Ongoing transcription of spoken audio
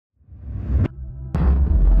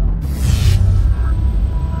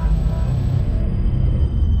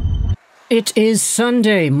It is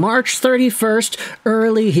Sunday, March 31st,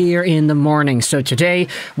 early here in the morning. So today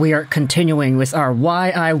we are continuing with our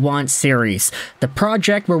Why I Want series, the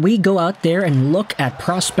project where we go out there and look at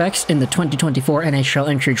prospects in the 2024 NHL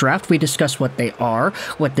Entry Draft. We discuss what they are,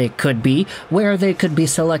 what they could be, where they could be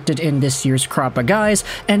selected in this year's crop of guys,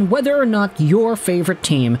 and whether or not your favorite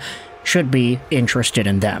team should be interested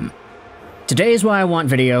in them. Today's Why I Want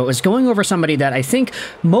video is going over somebody that I think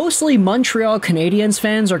mostly Montreal Canadiens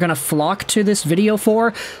fans are going to flock to this video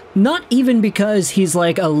for, not even because he's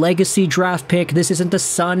like a legacy draft pick. This isn't the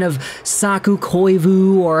son of Saku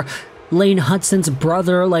Koivu or Lane Hutson's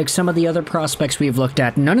brother like some of the other prospects we've looked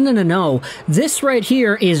at. No. This right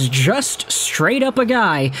here is just straight up a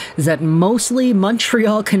guy that mostly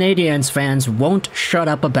Montreal Canadiens fans won't shut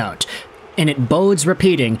up about. And it bodes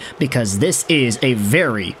repeating because this is a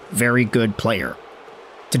very, very good player.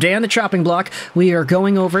 Today on the chopping block, we are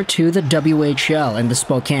going over to the WHL and the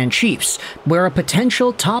Spokane Chiefs, where a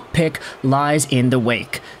potential top pick lies in the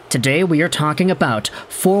wake. Today we are talking about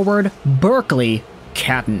forward Berkly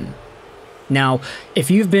Catton. Now,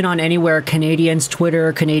 if you've been on anywhere Canadiens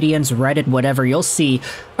Twitter, Canadiens Reddit, whatever, you'll see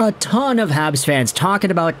a ton of Habs fans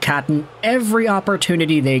talking about Catton every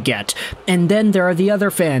opportunity they get. And then there are the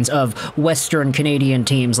other fans of Western Canadian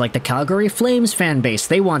teams like the Calgary Flames fan base.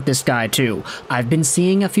 They want this guy too. I've been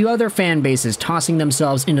seeing a few other fan bases tossing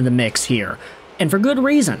themselves into the mix here. And for good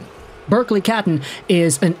reason. Berkly Catton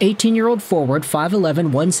is an 18-year-old forward, 5'11",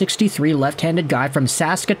 163 left-handed guy from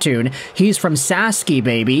Saskatoon. He's from Sasky,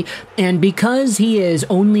 baby. And because he is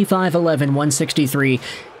only 5'11", 163,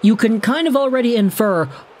 you can kind of already infer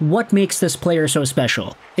what makes this player so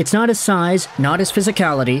special. It's not his size, not his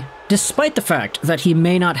physicality. Despite the fact that he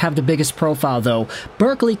may not have the biggest profile, though,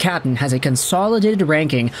 Berkly Catton has a consolidated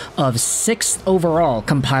ranking of 6th overall,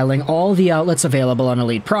 compiling all the outlets available on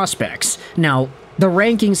Elite Prospects. Now, the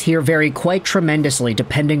rankings here vary quite tremendously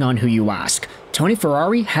depending on who you ask. Tony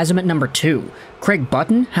Ferrari has him at number 2, Craig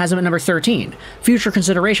Button has him at number 13, Future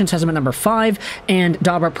Considerations has him at number 5, and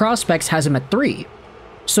Dabra Prospects has him at 3.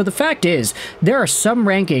 So the fact is, there are some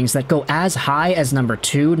rankings that go as high as number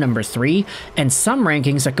 2, number 3, and some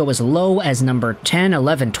rankings that go as low as number 10,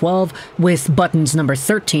 11, 12, with Button's number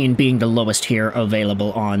 13 being the lowest here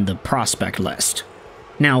available on the prospect list.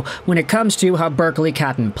 Now, when it comes to how Berkly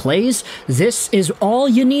Catton plays, this is all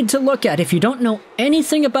you need to look at. If you don't know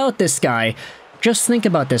anything about this guy, just think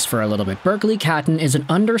about this for a little bit. Berkly Catton is an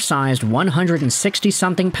undersized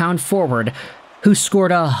 160-something pound forward who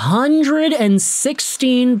scored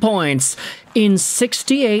 116 points in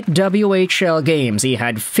 68 WHL games. He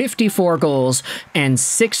had 54 goals and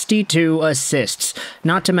 62 assists.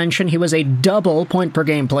 Not to mention, he was a double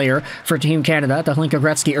point-per-game player for Team Canada at the Hlinka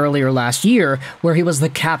Gretzky earlier last year, where he was the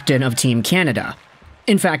captain of Team Canada.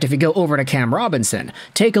 In fact, if you go over to Cam Robinson,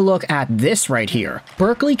 take a look at this right here.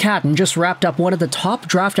 Berkly Catton just wrapped up one of the top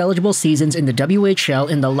draft-eligible seasons in the WHL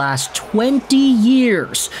in the last 20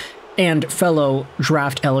 years. And fellow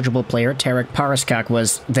draft-eligible player Parekh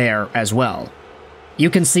was there as well. You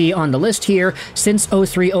can see on the list here, since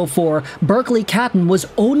 03-04, Berkly Catton was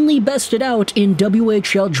only bested out in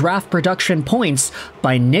WHL draft production points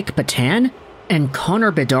by Nick Patan and Connor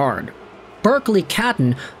Bedard. Berkly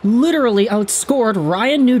Catton literally outscored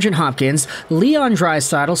Ryan Nugent-Hopkins, Leon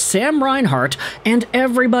Draisaitl, Sam Reinhart, and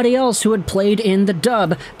everybody else who had played in the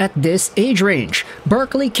dub at this age range.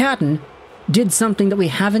 Berkly Catton did something that we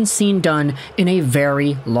haven't seen done in a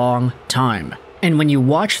very long time. And when you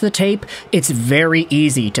watch the tape, it's very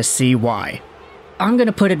easy to see why. I'm going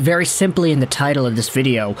to put it very simply in the title of this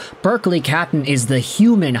video. Berkly Catton is the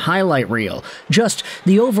human highlight reel. Just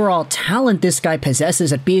the overall talent this guy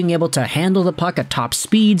possesses at being able to handle the puck at top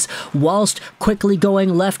speeds, whilst quickly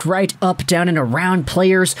going left, right, up, down, and around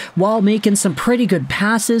players, while making some pretty good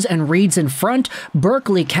passes and reads in front.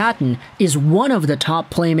 Berkly Catton is one of the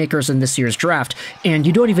top playmakers in this year's draft, and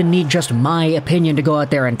you don't even need just my opinion to go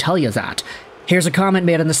out there and tell you that. Here's a comment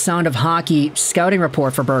made on the Sound of Hockey scouting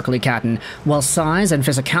report for Berkly Catton. While size and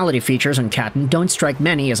physicality features in Catton don't strike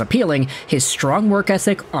many as appealing, his strong work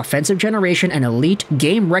ethic, offensive generation, and elite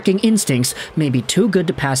game-wrecking instincts may be too good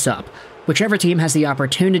to pass up. Whichever team has the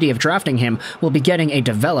opportunity of drafting him will be getting a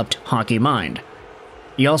developed hockey mind.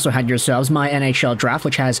 You also had yourselves my NHL Draft,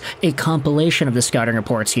 which has a compilation of the scouting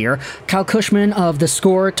reports here. Kyle Cushman of The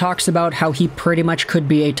Score talks about how he pretty much could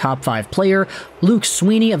be a top 5 player. Luke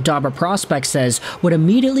Sweeney of Dabra Prospect says, what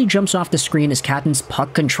immediately jumps off the screen is Catton's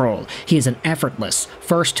puck control. He is an effortless,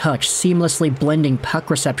 first touch, seamlessly blending puck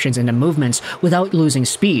receptions into movements without losing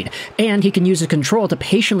speed, and he can use his control to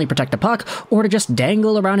patiently protect the puck or to just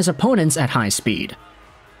dangle around his opponents at high speed.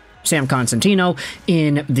 Sam Constantino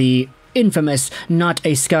in the infamous, not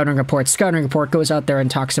a scouting report. Scouting report goes out there and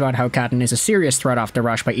talks about how Catton is a serious threat off the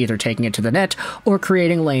rush by either taking it to the net or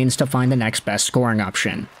creating lanes to find the next best scoring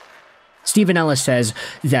option. Stephen Ellis says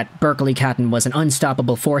that Berkly Catton was an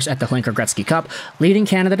unstoppable force at the Hlinka Gretzky Cup, leading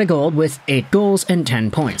Canada to gold with 8 goals and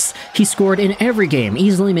 10 points. He scored in every game,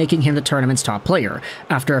 easily making him the tournament's top player.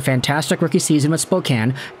 After a fantastic rookie season with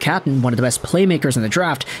Spokane, Catton, one of the best playmakers in the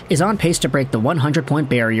draft, is on pace to break the 100-point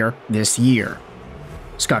barrier this year.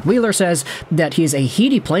 Scott Wheeler says that he is a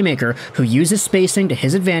heady playmaker who uses spacing to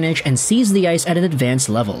his advantage and sees the ice at an advanced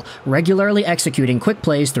level, regularly executing quick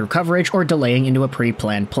plays through coverage or delaying into a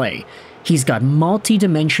pre-planned play. He's got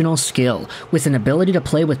multi-dimensional skill, with an ability to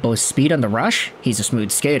play with both speed on the rush, he's a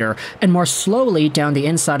smooth skater, and more slowly down the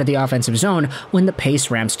inside of the offensive zone when the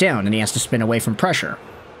pace ramps down and he has to spin away from pressure.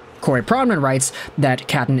 Corey Pronman writes that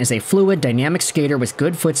Catton is a fluid, dynamic skater with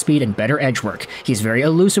good foot speed and better edge work. He's very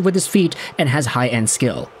elusive with his feet and has high-end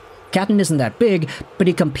skill. Catton isn't that big, but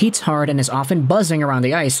he competes hard and is often buzzing around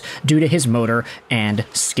the ice due to his motor and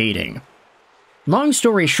skating. Long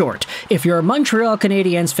story short, if you're a Montreal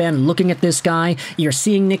Canadiens fan looking at this guy, you're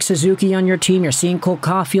seeing Nick Suzuki on your team, you're seeing Cole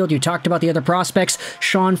Caulfield, you talked about the other prospects,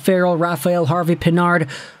 Sean Farrell, Raphael Harvey-Pinard,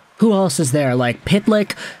 who else is there, like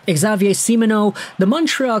Pitlick, Xavier Simoneau? The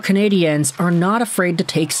Montreal Canadiens are not afraid to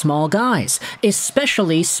take small guys,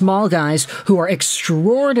 especially small guys who are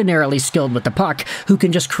extraordinarily skilled with the puck, who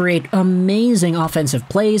can just create amazing offensive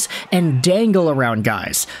plays and dangle around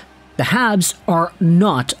guys. The Habs are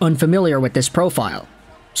not unfamiliar with this profile.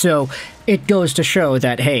 So it goes to show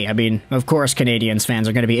that, hey, I mean, of course Canadiens fans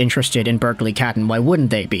are going to be interested in Berkly Catton, why wouldn't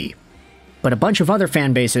they be? But a bunch of other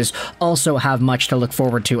fan bases also have much to look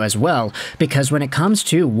forward to as well, because when it comes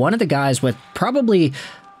to one of the guys with probably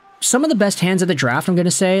some of the best hands of the draft, I'm going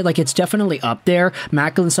to say, like, it's definitely up there.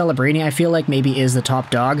 Macklin Celebrini, I feel like, maybe is the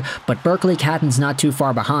top dog, but Berkly Catton's not too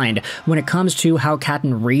far behind. When it comes to how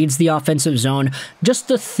Catton reads the offensive zone, just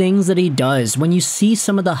the things that he does, when you see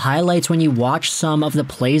some of the highlights, when you watch some of the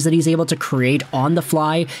plays that he's able to create on the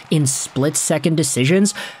fly in split-second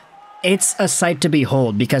decisions, it's a sight to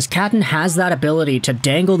behold, because Catton has that ability to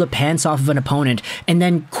dangle the pants off of an opponent and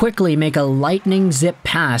then quickly make a lightning zip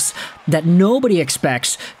pass that nobody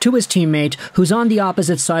expects to his teammate who's on the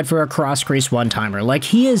opposite side for a cross-crease one-timer. Like,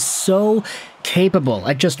 he is so capable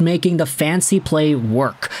at just making the fancy play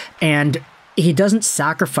work, and he doesn't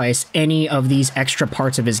sacrifice any of these extra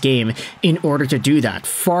parts of his game in order to do that.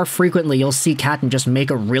 Far frequently, you'll see Catton just make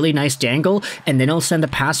a really nice dangle, and then he'll send the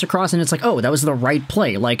pass across, and it's like, oh, that was the right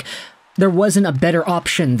play. Like, there wasn't a better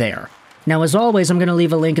option there. Now, as always, I'm going to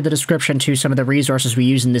leave a link in the description to some of the resources we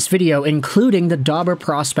use in this video, including the Dauber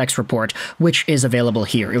Prospects Report, which is available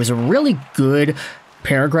here. It was a really good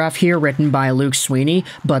paragraph here written by Luke Sweeney,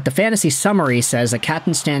 but the fantasy summary says that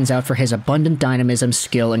Catton stands out for his abundant dynamism,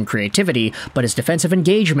 skill, and creativity, but his defensive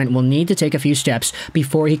engagement will need to take a few steps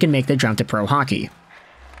before he can make the jump to pro hockey.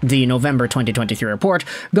 The November 2023 report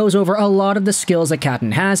goes over a lot of the skills that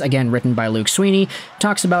Catton has, again written by Luke Sweeney,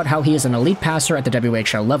 talks about how he is an elite passer at the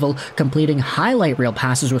WHL level, completing highlight reel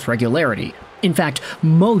passes with regularity. In fact,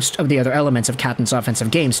 most of the other elements of Catton's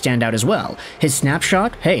offensive game stand out as well. His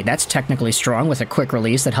snapshot, hey, that's technically strong with a quick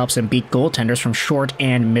release that helps him beat goaltenders from short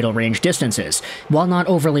and middle-range distances. While not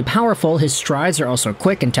overly powerful, his strides are also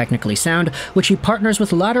quick and technically sound, which he partners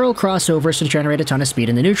with lateral crossovers to generate a ton of speed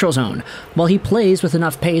in the neutral zone. While he plays with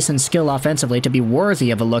enough pace and skill offensively to be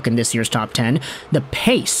worthy of a look in this year's top 10, the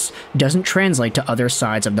pace doesn't translate to other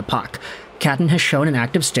sides of the puck. Catton has shown an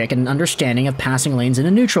active stick and an understanding of passing lanes in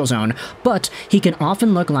a neutral zone, but he can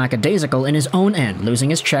often look lackadaisical in his own end, losing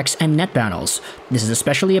his checks and net battles. This is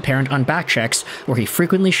especially apparent on back checks, where he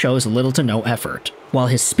frequently shows little to no effort. While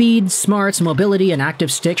his speed, smarts, mobility, and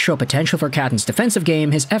active stick show potential for Catton's defensive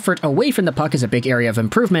game, his effort away from the puck is a big area of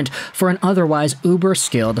improvement for an otherwise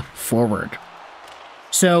uber-skilled forward.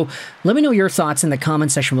 So, let me know your thoughts in the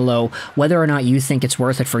comment section below whether or not you think it's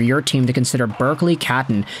worth it for your team to consider Berkly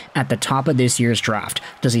Catton at the top of this year's draft.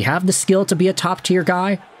 Does he have the skill to be a top-tier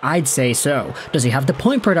guy? I'd say so. Does he have the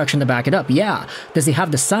point production to back it up? Yeah. Does he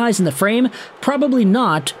have the size and the frame? Probably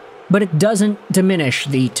not, but it doesn't diminish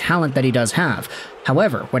the talent that he does have.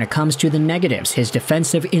 However, when it comes to the negatives, his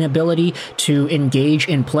defensive inability to engage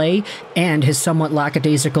in play and his somewhat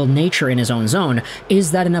lackadaisical nature in his own zone,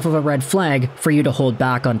 is that enough of a red flag for you to hold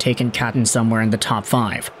back on taking Catton somewhere in the top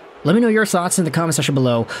 5? Let me know your thoughts in the comment section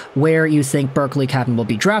below, where you think Berkly Catton will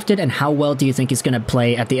be drafted and how well do you think he's going to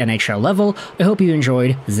play at the NHL level. I hope you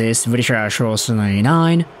enjoyed this video,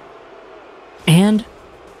 and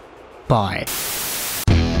bye.